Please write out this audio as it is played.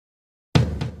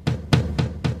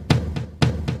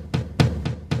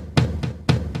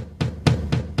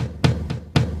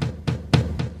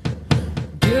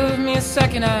a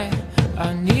second,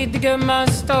 I need to get my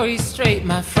story straight.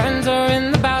 My friends are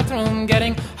in the bathroom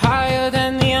getting higher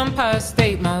than the Empire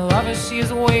State. My lover, she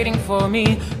is waiting for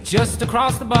me just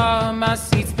across the bar. My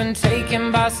seat's been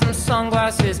taken by some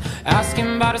sunglasses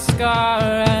asking about a scar.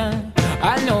 And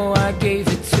I know I gave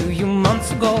it to you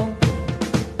months ago.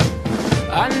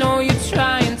 I know you're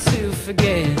trying to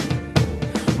forget,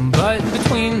 but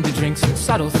between the drinks and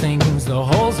subtle things, the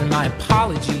holes in my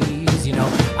apologies, you know,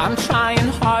 I'm trying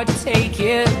hard to take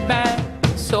it back.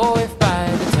 So if by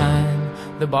the time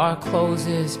the bar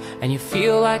closes and you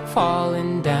feel like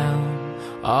falling down,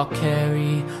 I'll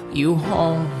carry you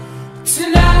home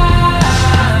tonight.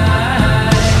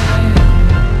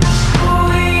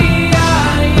 We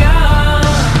are young,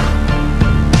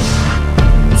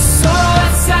 so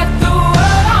let's set the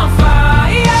world on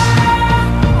fire.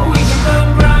 We can burn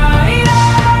brighter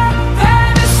than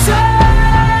the sun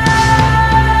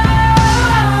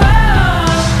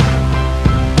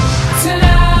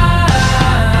tonight.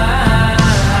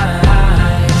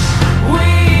 We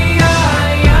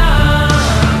are young,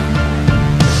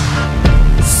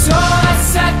 so let's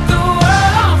set the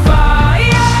world on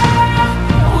fire.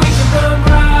 We can burn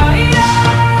brighter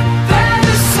than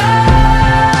the sun.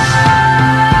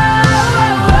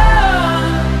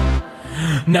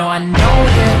 No, I know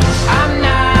that I'm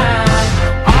not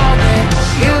all that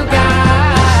you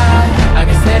got. I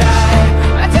guess that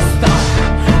I just thought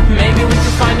maybe we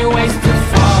could find new ways to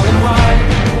fall apart.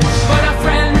 But our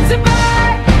friends are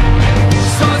back,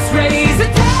 so let's raise a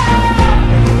toast.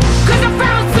 'Cause I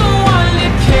found someone to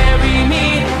carry me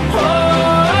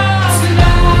home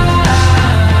tonight.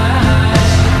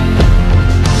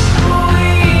 We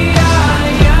are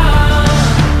young,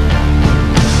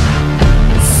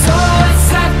 so let's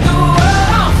set the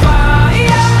world on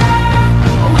fire.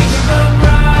 We can burn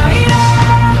brighter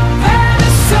than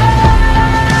the sun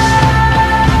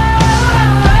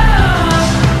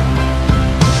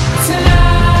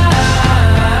tonight.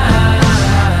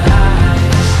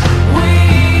 We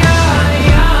are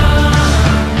young,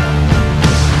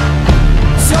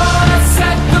 so let's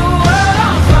set the world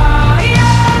on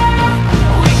fire.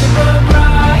 We can burn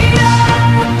brighter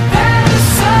than the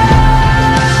sun.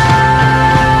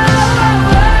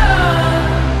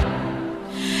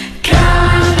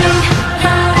 Coming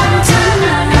home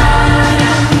tonight.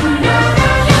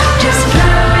 Just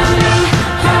coming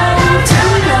home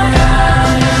tonight.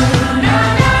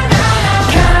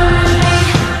 Coming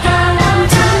home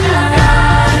tonight.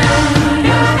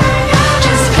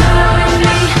 Just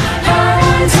coming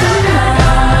home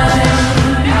tonight.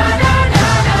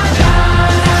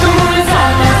 The moon is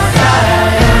on my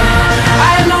side. I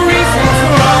have no reason to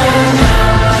run.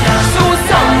 So will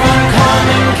someone come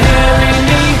and carry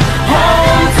me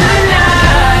home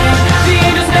tonight? The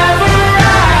angels never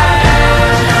arrive,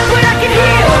 but I can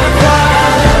hear the choir.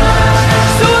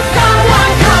 So will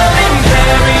someone come and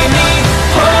carry me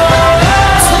home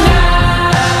tonight?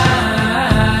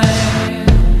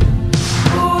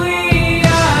 We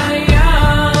are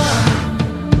young,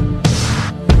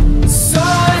 so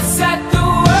let's set the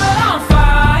world on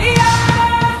fire.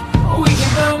 We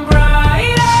can burn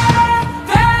brighter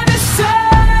than the sun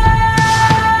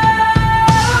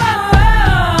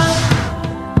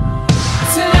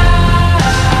tonight.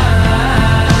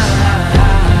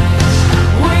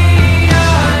 We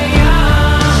are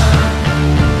young,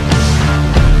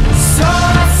 so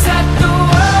let's set the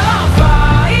world on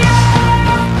fire.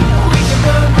 We can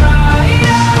burn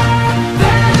brighter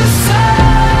than the sun.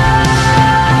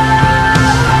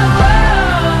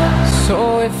 So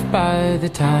if by the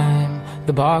time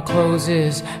the bar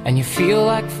closes and you feel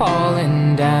like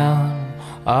falling down,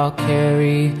 I'll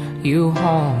carry you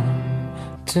home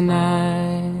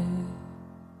tonight.